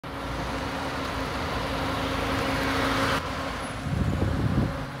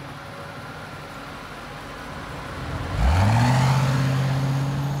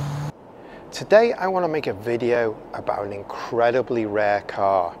Today I want to make a video about an incredibly rare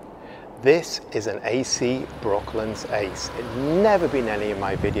car. This is an AC Brooklands Ace. It's never been in any of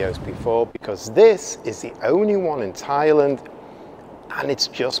my videos before because this is the only one in Thailand and it's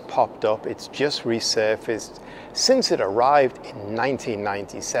just popped up, it's just resurfaced. Since it arrived in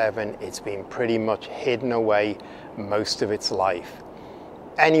 1997, it's been pretty much hidden away most of its life.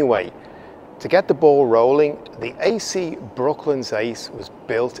 Anyway, to get the ball rolling, the AC Brooklands Ace was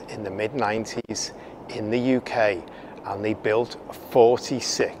built in the mid-90s in the UK, and they built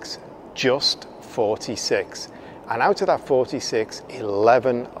 46, just 46. And out of that 46,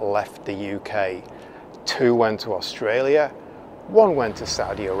 11 left the UK. 2 went to Australia, 1 went to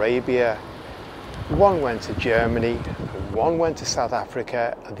Saudi Arabia, 1 went to Germany, 1 went to South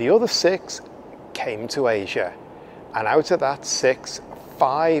Africa, and the other 6 came to Asia. And out of that 6,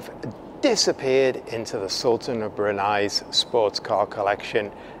 5 disappeared into the Sultan of Brunei's sports car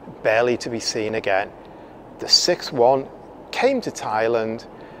collection, barely to be seen again. The 6th one came to Thailand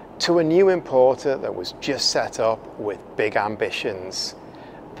to a new importer that was just set up with big ambitions.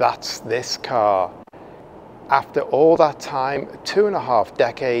 That's this car. After all that time, 2.5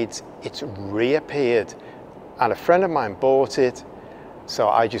 decades, it's reappeared, and a friend of mine bought it. So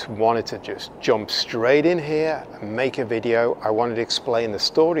I just wanted to just jump straight in here and make a video. I wanted to explain the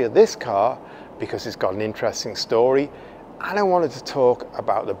story of this car because it's got an interesting story. And I wanted to talk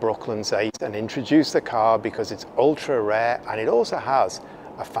about the Brooklands Ace and introduce the car because it's ultra rare and it also has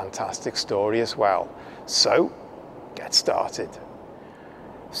a fantastic story as well. So get started.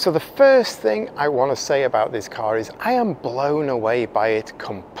 So the first thing I want to say about this car is I am blown away by it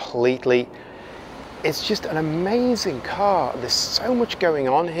completely. It's just an amazing car. There's so much going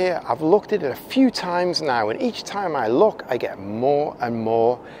on here. I've looked at it a few times now, and each time I look, I get more and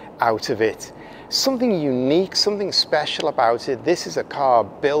more out of it. Something unique, something special about it. This is a car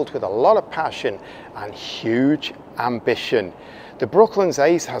built with a lot of passion and huge ambition. The Brooklands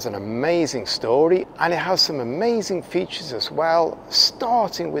Ace has an amazing story, and it has some amazing features as well,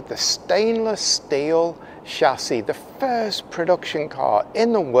 starting with the stainless steel chassis, the first production car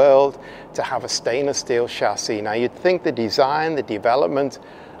in the world to have a stainless steel chassis. Now you'd think the design, the development,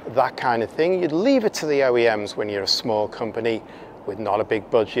 that kind of thing, you'd leave it to the OEMs when you're a small company with not a big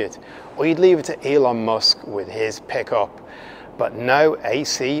budget, or you'd leave it to Elon Musk with his pickup. But no,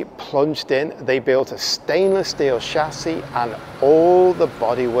 AC plunged in. They built a stainless steel chassis and all the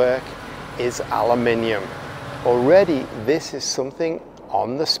bodywork is aluminium. Already this is something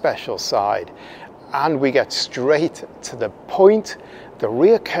on the special side. And we get straight to the point, the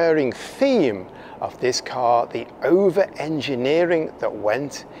reoccurring theme of this car, the over-engineering that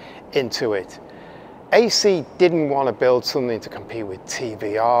went into it. AC didn't want to build something to compete with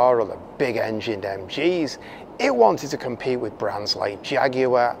TVR or the big-engined MGs. It wanted to compete with brands like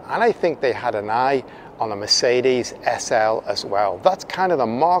Jaguar, and I think they had an eye on a Mercedes SL as well. That's kind of the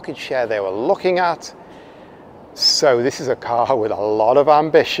market share they were looking at. So this is a car with a lot of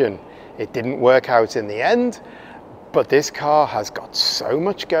ambition. It didn't work out in the end, but this car has got so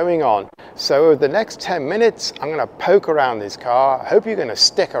much going on. So over the next 10 minutes, I'm going to poke around this car. I hope you're going to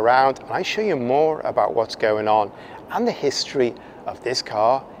stick around and I show you more about what's going on and the history of this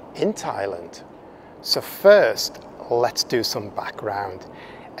car in Thailand. So first, let's do some background.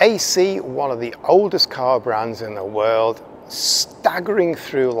 AC, one of the oldest car brands in the world, staggering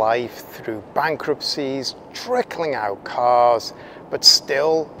through life, through bankruptcies, trickling out cars, but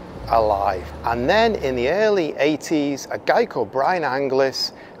still alive. And then in the early 80s, a guy called Brian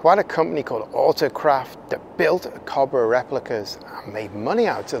Anglis, who had a company called Autocraft that built Cobra replicas and made money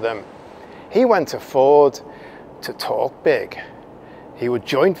out of them, he went to Ford to talk big. He would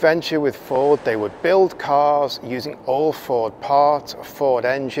joint venture with Ford. They would build cars using all Ford parts, Ford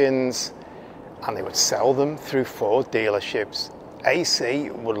engines, and they would sell them through Ford dealerships. AC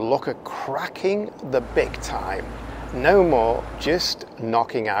would look at cracking the big time. No more just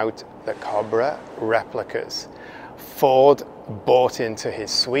knocking out the Cobra replicas. Ford bought into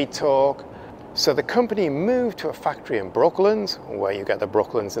his sweet talk. So the company moved to a factory in Brooklands, where you get the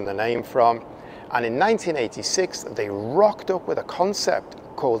Brooklands in the name from. And in 1986, they rocked up with a concept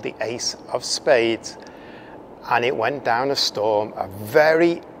called the Ace of Spades. And it went down a storm, a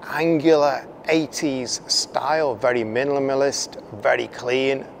very angular 80s style, very minimalist, very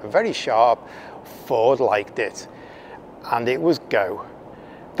clean, very sharp. Ford liked it. And it was go.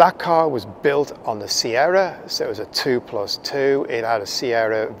 That car was built on the Sierra, so it was a 2+2. It had a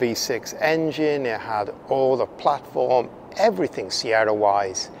Sierra V6 engine, it had all the platform, everything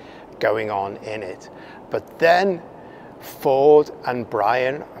Sierra-wise going on in it. But then Ford and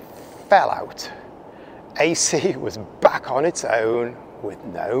Brian fell out. AC was back on its own with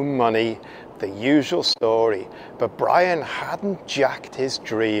no money. the usual story, but Brian hadn't jacked his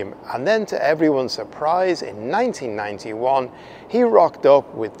dream, and then to everyone's surprise, in 1991 he rocked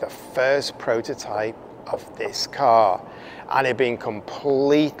up with the first prototype of this car, and it had been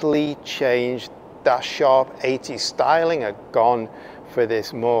completely changed. That sharp 80s styling had gone for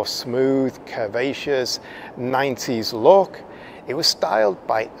this more smooth, curvaceous 90s look. It was styled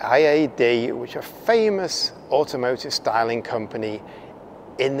by IAD, which is a famous automotive styling company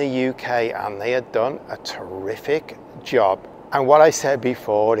in the UK, and they had done a terrific job. And what I said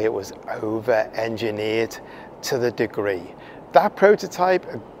before, it was over-engineered to the degree. That prototype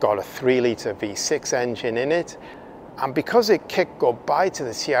got a 3-litre V6 engine in it, and because it kicked goodbye to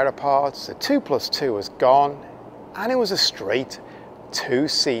the Sierra parts, the 2+2 was gone, and it was a straight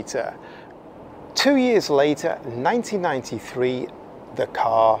 2-seater. 2 years later, 1993, the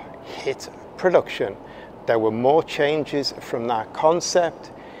car hit production. There were more changes from that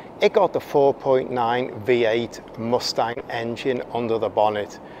concept. It got the 4.9 V8 Mustang engine under the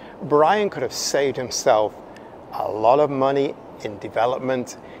bonnet. Brian could have saved himself a lot of money in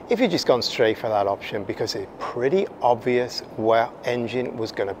development if he'd just gone straight for that option, because it's pretty obvious what engine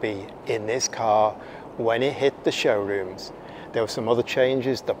was going to be in this car when it hit the showrooms. There were some other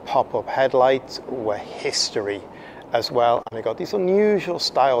changes. The pop-up headlights were history as well, and they got these unusual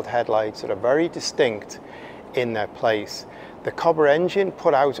styled headlights that are very distinct in their place. The Cobra engine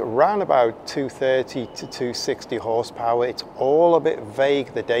put out around about 230 to 260 horsepower. It's all a bit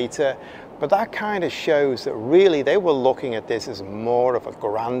vague, the data, but that kind of shows that really they were looking at this as more of a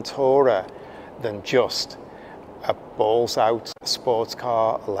grand tourer than just a balls out sports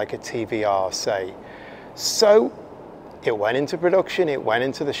car like a TVR, say. So it went into production, it went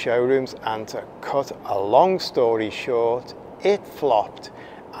into the showrooms, and to cut a long story short, it flopped,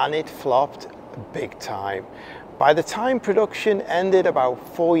 and it flopped big time. By the time production ended about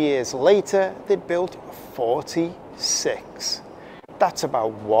 4 years later, they'd built 46. That's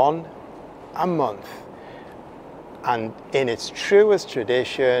about one a month. And in its truest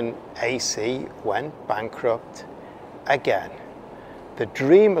tradition, AC went bankrupt again. The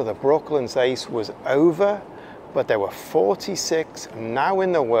dream of the Brooklands Ace was over, but there were 46 now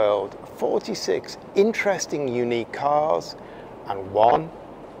in the world, 46 interesting, unique cars, and one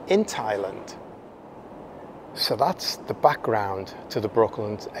in Thailand. So that's the background to the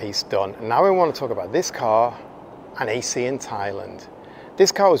Brooklands Ace done. And now I want to talk about this car and AC in Thailand.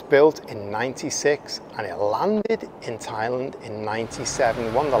 This car was built in '96 and it landed in Thailand in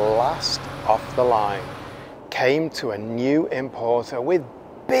 '97, one of the last off the line. Came to a new importer with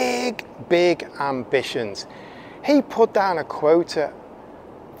big ambitions. He put down a quota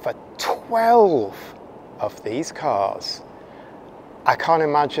for 12 of these cars. I can't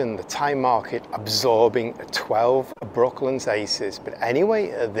imagine the Thai market absorbing 12 Brooklands Aces, but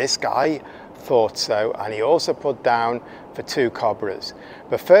anyway, this guy thought so, and he also put down for 2 Cobras.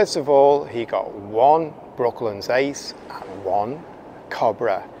 But first of all, he got 1 Brooklands Ace and 1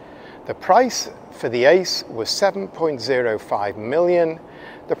 Cobra. The price for the Ace was 7.05 million.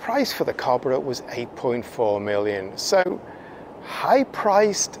 The price for the Cobra was 8.4 million. So high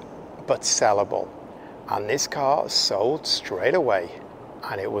priced, but sellable. And this car sold straight away,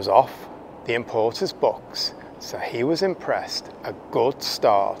 and it was off the importer's books. So he was impressed, a good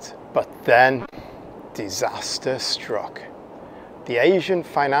start. But then disaster struck. The Asian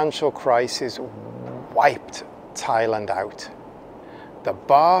financial crisis wiped Thailand out. The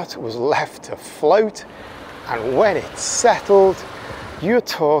baht was left to float, and when it settled, you're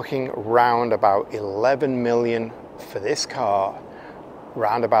talking round about 11 million for this car,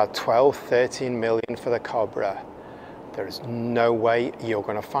 round about 12, 13 million for the Cobra. There is no way you're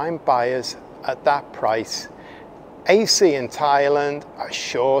going to find buyers at that price. AC in Thailand, a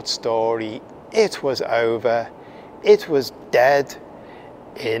short story, it was over, it was dead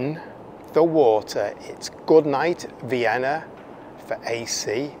in the water. It's good night Vienna for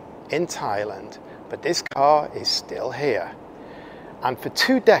AC in Thailand, but this car is still here. And for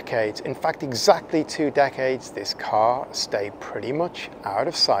 2 decades, in fact exactly 2 decades, this car stayed pretty much out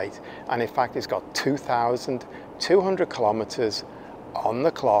of sight, and in fact it's got 2,200 kilometers on the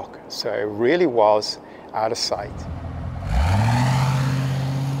clock, so it really was out of sight.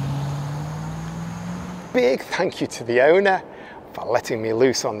 Big thank you to the owner for letting me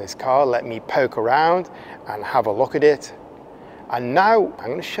loose on this car, let me poke around and have a look at it. And now I'm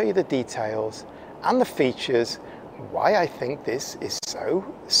going to show you the details and the features, why I think this is so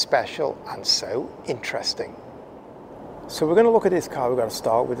special and so interesting. So we're going to look at this car. We've got to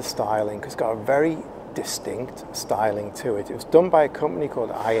start with the styling, because it's got a very distinct styling to it. It was done by a company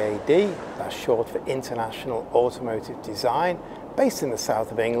called IAD, that's short for International Automotive Design, based in the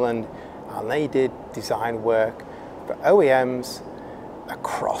south of England, and they did design work for OEMs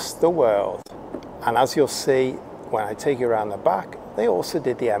across the world. And as you'll see when I take you around the back, they also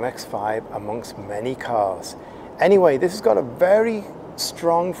did the MX-5 amongst many cars. Anyway, this has got a very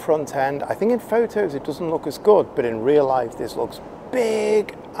strong front end. I think in photos it doesn't look as good, but in real life this looks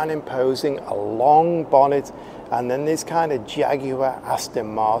big and imposing, a long bonnet, and then this kind of Jaguar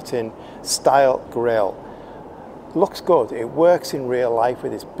Aston Martin style grille. Looks good. It works in real life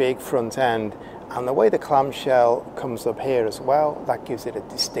with this big front end, and the way the clamshell comes up here as well, that gives it a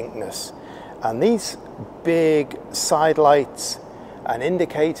distinctness. And these big side lights and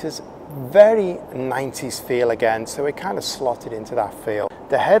indicators, very 90s feel again, so it kind of slotted into that feel.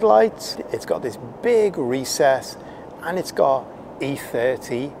 The headlights, it's got this big recess, and it's got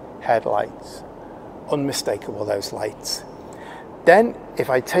E30 headlights. Unmistakable, those lights. Then if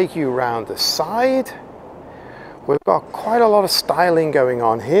I take you around the side, we've got quite a lot of styling going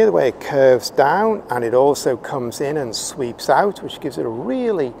on here, the way it curves down, and it also comes in and sweeps out, which gives it a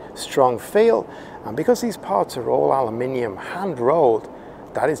really strong feel. And because these parts are all aluminium, hand rolled,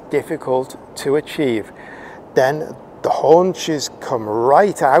 that is difficult to achieve. Then the haunches come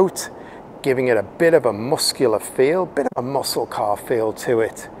right out, giving it a bit of a muscular feel, bit of a muscle car feel to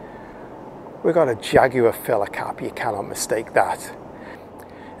it. We've got a Jaguar filler cap, you cannot mistake that.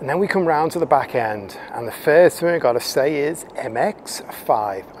 And then we come round to the back end, and the first thing I've got to say is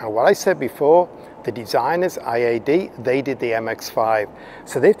MX-5. And what I said before, the designers, IAD, they did the MX-5.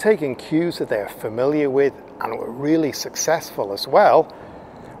 So they've taken cues that they're familiar with and were really successful as well,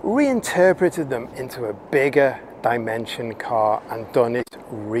 reinterpreted them into a bigger dimension car and done it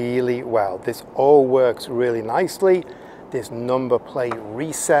really well. This all works really nicely. This number plate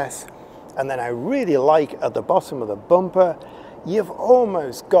recess, and then I really like at the bottom of the bumper, you've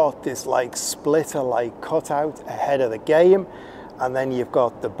almost got this like splitter like cutout ahead of the game, and then you've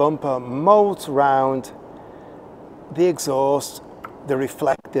got the bumper molds round the exhaust, the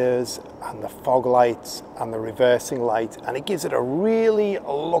reflectors and the fog lights and the reversing light, and it gives it a really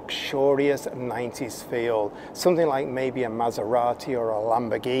luxurious 90s feel, something like maybe a Maserati or a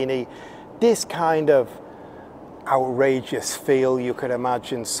Lamborghini. This kind of outrageous feel, you could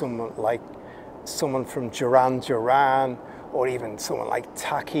imagine someone from Duran Duran, or even someone like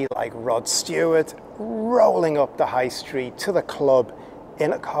tacky like Rod Stewart, rolling up the high street to the club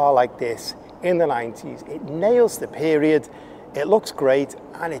in a car like this in the 90s. It nails the period, it looks great,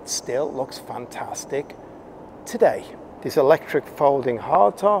 and it still looks fantastic today. This electric folding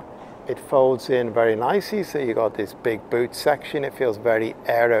hardtop, it folds in very nicely, so you got this big boot section. It feels very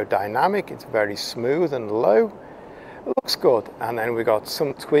aerodynamic, it's very smooth and low. It looks good. And then we got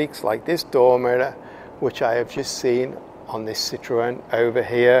some tweaks like this door mirror, which I have just seen on this Citroën over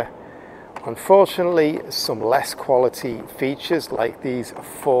here. Unfortunately, some less quality features like these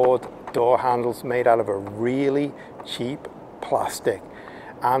Ford door handles made out of a really cheap plastic,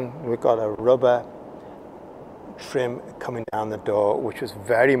 and we've got a rubber trim coming down the door, which was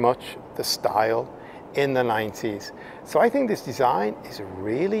very much the style in the 90s. So I think this design is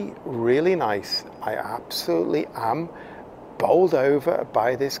really, really nice. I absolutely am bowled over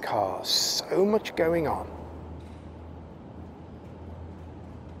by this car. So much going on.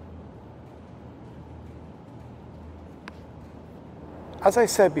 As I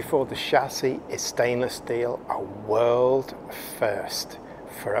said before, the chassis is stainless steel, a world first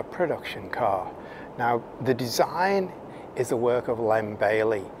for a production car. Now, the design is the work of Len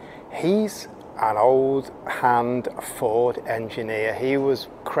Bailey. He's an old hand Ford engineer. He was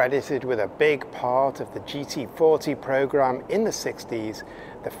credited with a big part of the GT40 program in the 60s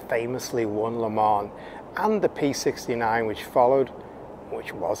that famously won Le Mans, and the P69 which followed,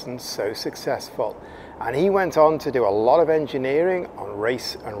 which wasn't so successful. And he went on to do a lot of engineering on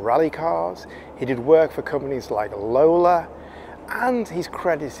race and rally cars. He did work for companies like Lola, and he's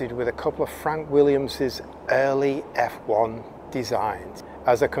credited with a couple of Frank Williams's early F1 designs.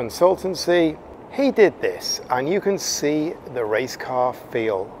 As a consultancy, he did this, and you can see the race car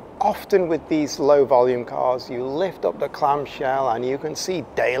feel. Often with these low volume cars, you lift up the clamshell and you can see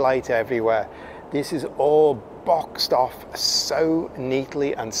daylight everywhere. This is all boxed off so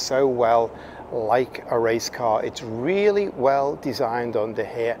neatly and so well, like a race car. It's really well designed under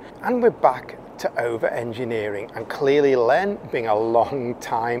here, and we're back to over engineering. And clearly Len, being a long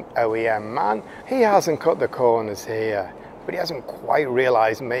time OEM man, he hasn't cut the corners here, but he hasn't quite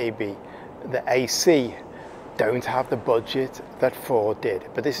realized maybe the AC don't have the budget that Ford did.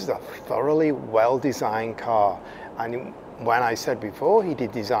 But this is a thoroughly well designed car, and when I said before he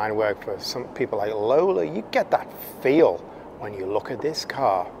did design work for some people like Lola, you get that feel when you look at this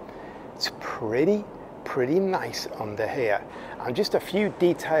car. It's pretty pretty nice under here. And just a few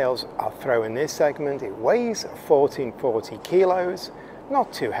details I'll throw in this segment. It weighs 1440 kilos,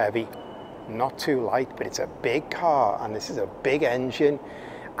 not too heavy, not too light, but it's a big car, and this is a big engine,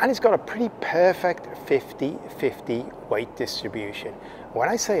 and it's got a pretty perfect 50-50 weight distribution. When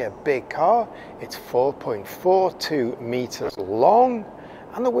I say a big car, it's 4.42 meters long,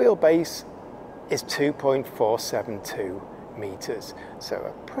 and the wheelbase is 2.472 meters. So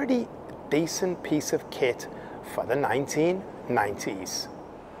a pretty decent piece of kit for the 1990s.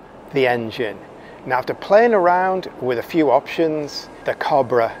 The engine. Now, after playing around with a few options, the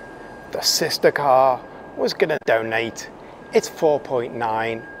Cobra, the sister car, was going to donate its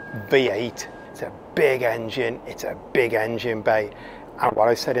 4.9 V8. It's a big engine, it's a big engine bay. And what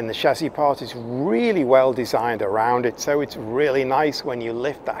I said in the chassis part is really well designed around it, so it's really nice when you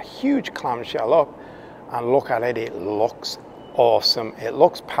lift that huge clamshell up and look at it. It looks awesome, it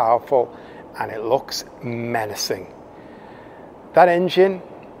looks powerful, and it looks menacing. That engine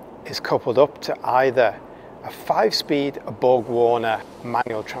is coupled up to either a 5-speed Borg-Warner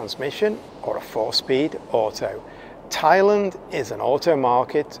manual transmission or a 4-speed auto. Thailand is an auto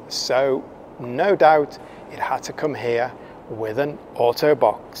market, so no doubt it had to come here with an auto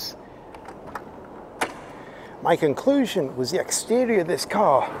box. My conclusion was the exterior of this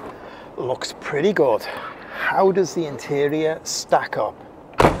car looks pretty good. How does the interior stack up?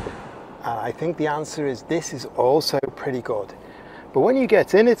 And I think the answer is this is also pretty good. But when you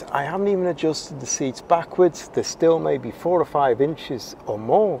get in it, I haven't even adjusted the seats backwards. There's still maybe 4 or 5 inches or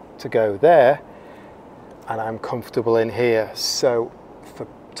more to go there, and I'm comfortable in here. So for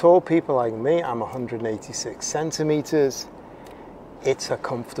tall people like me, I'm 186 centimeters. It's a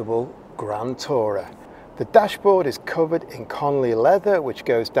comfortable Grand Tourer. The dashboard is covered in Conley leather, which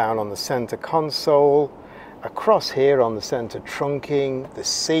goes down on the center console, across here on the center trunking, the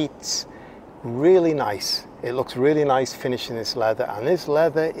seats, really nice. It looks really nice finishing this leather, and this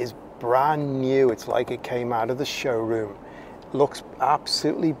leather is brand new. It's like it came out of the showroom. It looks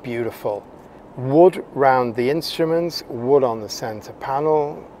absolutely beautiful. Wood round the instruments, wood on the center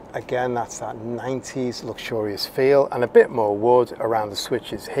panel. Again, that's that 90s luxurious feel, and a bit more wood around the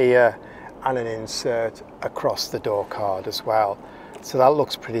switches here, and an insert across the door card as well. So that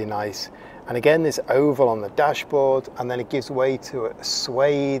looks pretty nice. And again, this oval on the dashboard, and then it gives way to a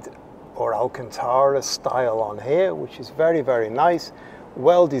suede or Alcantara style on here, which is very, very nice.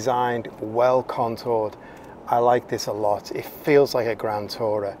 Well designed, well contoured. I like this a lot. It feels like a Grand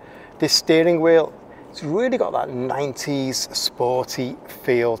Tourer. This steering wheel, it's really got that 90s sporty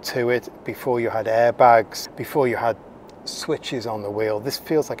feel to it. Before you had airbags, before you had switches on the wheel, this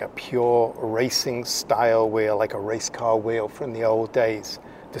feels like a pure racing style wheel, like a race car wheel from the old days.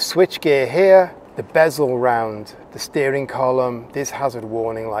 The switch gear here, the bezel round the steering column, this hazard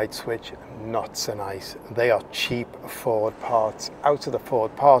warning light switch, not so nice. They are cheap Ford parts. Out of the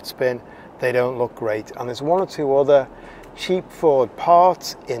Ford parts bin, they don't look great. And there's 1 or 2 other cheap Ford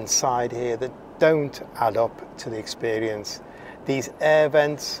parts inside here that don't add up to the experience. These air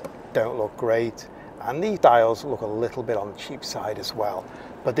vents don't look great, and these dials look a little bit on the cheap side as well.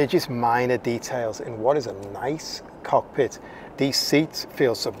 But they're just minor details in what is a nice cockpit. These seats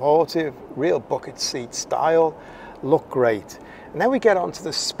feel supportive, real bucket seat style, look great. And then we get on to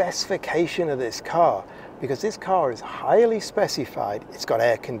the specification of this car, because this car is highly specified. It's got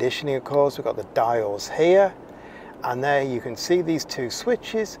air conditioning, of course. We've got the dials here, and there you can see these 2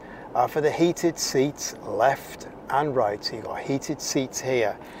 switches are for the heated seats left and right. So you've got heated seats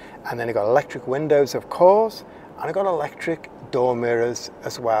here, and then you've got electric windows, of course, and I've got electric door mirrors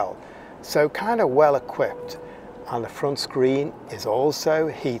as well. So kind of well equipped. And the front screen is also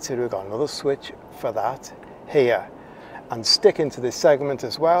heated. We've got another switch for that here. And sticking to this segment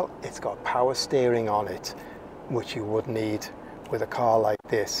as well, it's got power steering on it, which you would need with a car like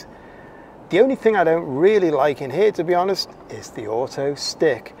this. The only thing I don't really like in here, to be honest, is the auto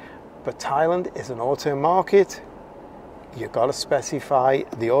stick. But Thailand is an auto market. You've got to specify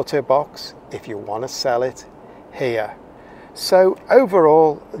the auto box if you want to sell it here. So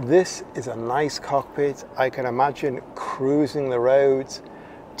overall, this is a nice cockpit. I can imagine cruising the roads,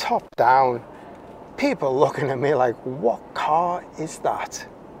 top down, people looking at me like, what car is that?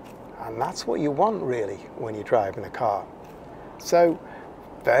 And that's what you want really when you're driving a car. So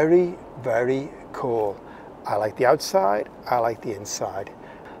very, very cool. I like the outside, I like the inside.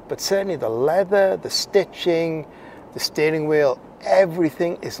 But certainly the leather, the stitching, the steering wheel,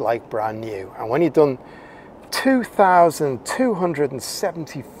 everything is like brand new. And when you've done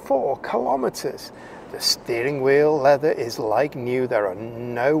 2,274 kilometers, the steering wheel leather is like new. There are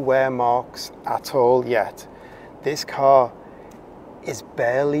no wear marks at all yet. This car is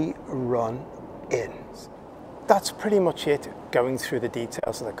barely run in. That's pretty much it, going through the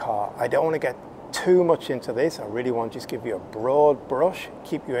details of the car. I don't want to get too much into this. I really want to just give you a broad brush,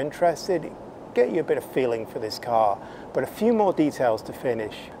 keep you interested, get you a bit of feeling for this car. But a few more details to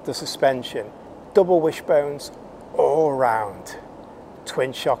finish. The suspension, double wishbones all round,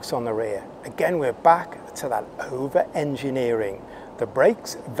 twin shocks on the rear. Again, we're back to that over engineering. The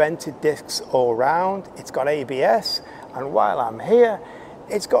brakes, vented discs all round, it's got ABS, and while I'm here,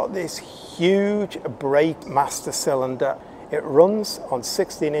 it's got this huge brake master cylinder. It runs on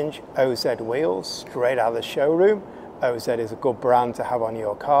 16-inch OZ wheels straight out of the showroom. OZ is a good brand to have on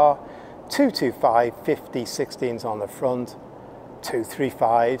your car. 225 50 16s on the front,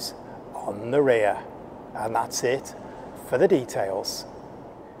 235s on the rear. And that's it for the details.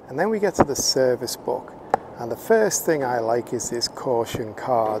 And then we get to the service book. And the first thing I like is this caution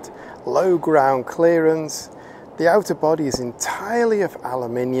card. Low ground clearance. The outer body is entirely of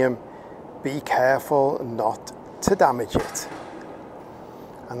aluminium. Be careful not to damage it.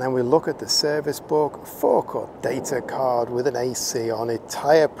 And then we look at the service book, forecourt data card with an AC on it,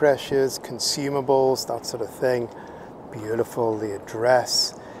 tire pressures, consumables, that sort of thing. Beautiful, the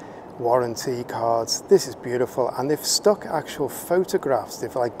address, warranty cards. This is beautiful, and they've stuck actual photographs.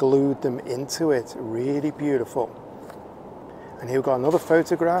 They've like glued them into it. Really beautiful. And here we've got another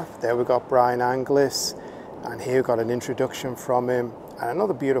photograph. There we've got Brian Anglis. And here we've got an introduction from him and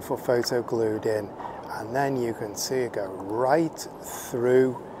another beautiful photo glued in. And then you can see it go right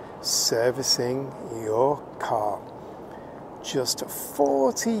through servicing your car. Just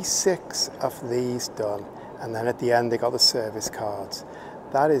 46 of these done. And then at the end, they got the service cards.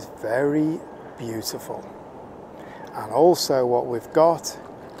 That is very beautiful. And also what we've got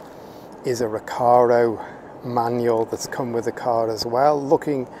is a Recaro manual that's come with the car as well,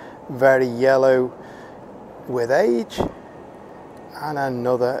 looking very yellow with age, and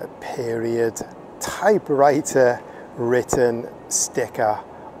another period typewriter written sticker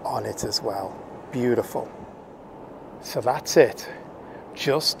on it as well. Beautiful. So that's it.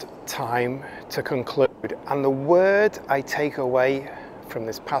 Just time to conclude. And the word I take away from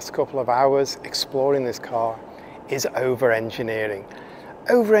this past couple of hours exploring this car is over-engineering.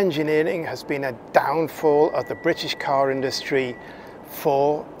 Over-engineering has been a downfall of the British car industry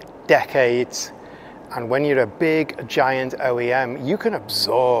for decades. And when you're a big, giant OEM, you can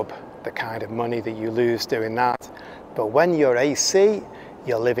absorb the kind of money that you lose doing that. But when you're AC,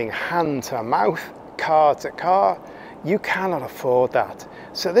 you're living hand to mouth, car to car, you cannot afford that.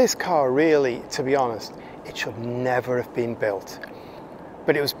 So this car really, to be honest, it should never have been built.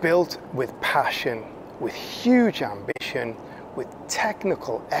 But it was built with passion, with huge ambition, with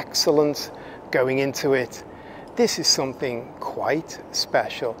technical excellence going into it. This is something quite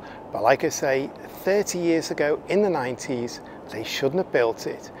special. But like I say, 30 years ago in the 90s, they shouldn't have built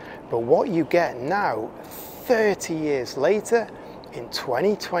it. But what you get now, 30 years later, in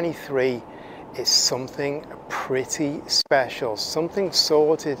 2023, is something pretty special, something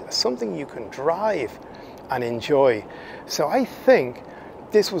sorted, something you can drive and enjoy. So I think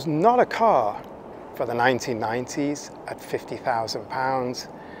this was not a car for the 1990s at £50,000.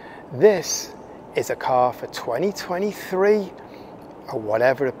 This is a car for 2023, or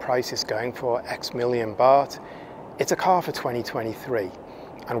whatever the price is going for, X million baht. It's a car for 2023.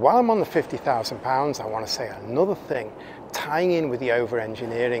 And while I'm on the £50,000, I want to say another thing, tying in with the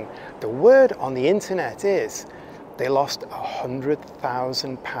over-engineering. The word on the internet is they lost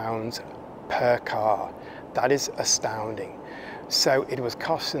 £100,000 per car. That is astounding. So it was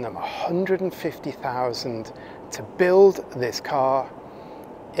costing them £150,000 to build this car.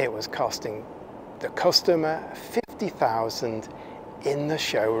 It was costing the customer £50,000 in the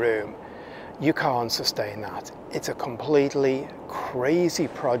showroom. You can't sustain that. It's a completely crazy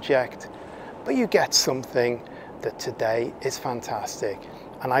project, but you get something that today is fantastic.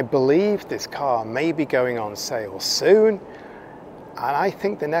 And I believe this car may be going on sale soon. And I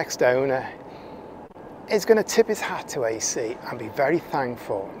think the next owner is going to tip his hat to AC and be very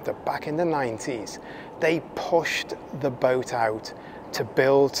thankful that back in the 90s, they pushed the boat out to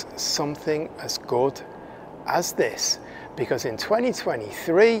build something as good as this. Because in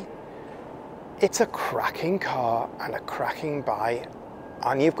 2023, it's a cracking car and a cracking buy,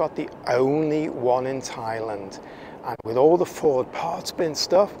 and you've got the only one in Thailand. And with all the Ford parts bin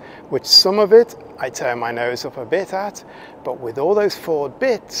stuff, which some of it I turn my nose up a bit at, but with all those Ford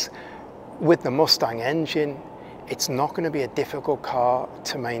bits, with the Mustang engine, it's not going to be a difficult car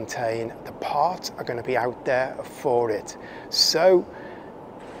to maintain. The parts are going to be out there for it. So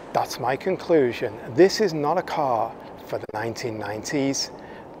that's my conclusion. This is not a car for the 1990s.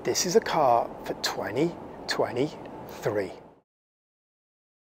 This is a car for 2023.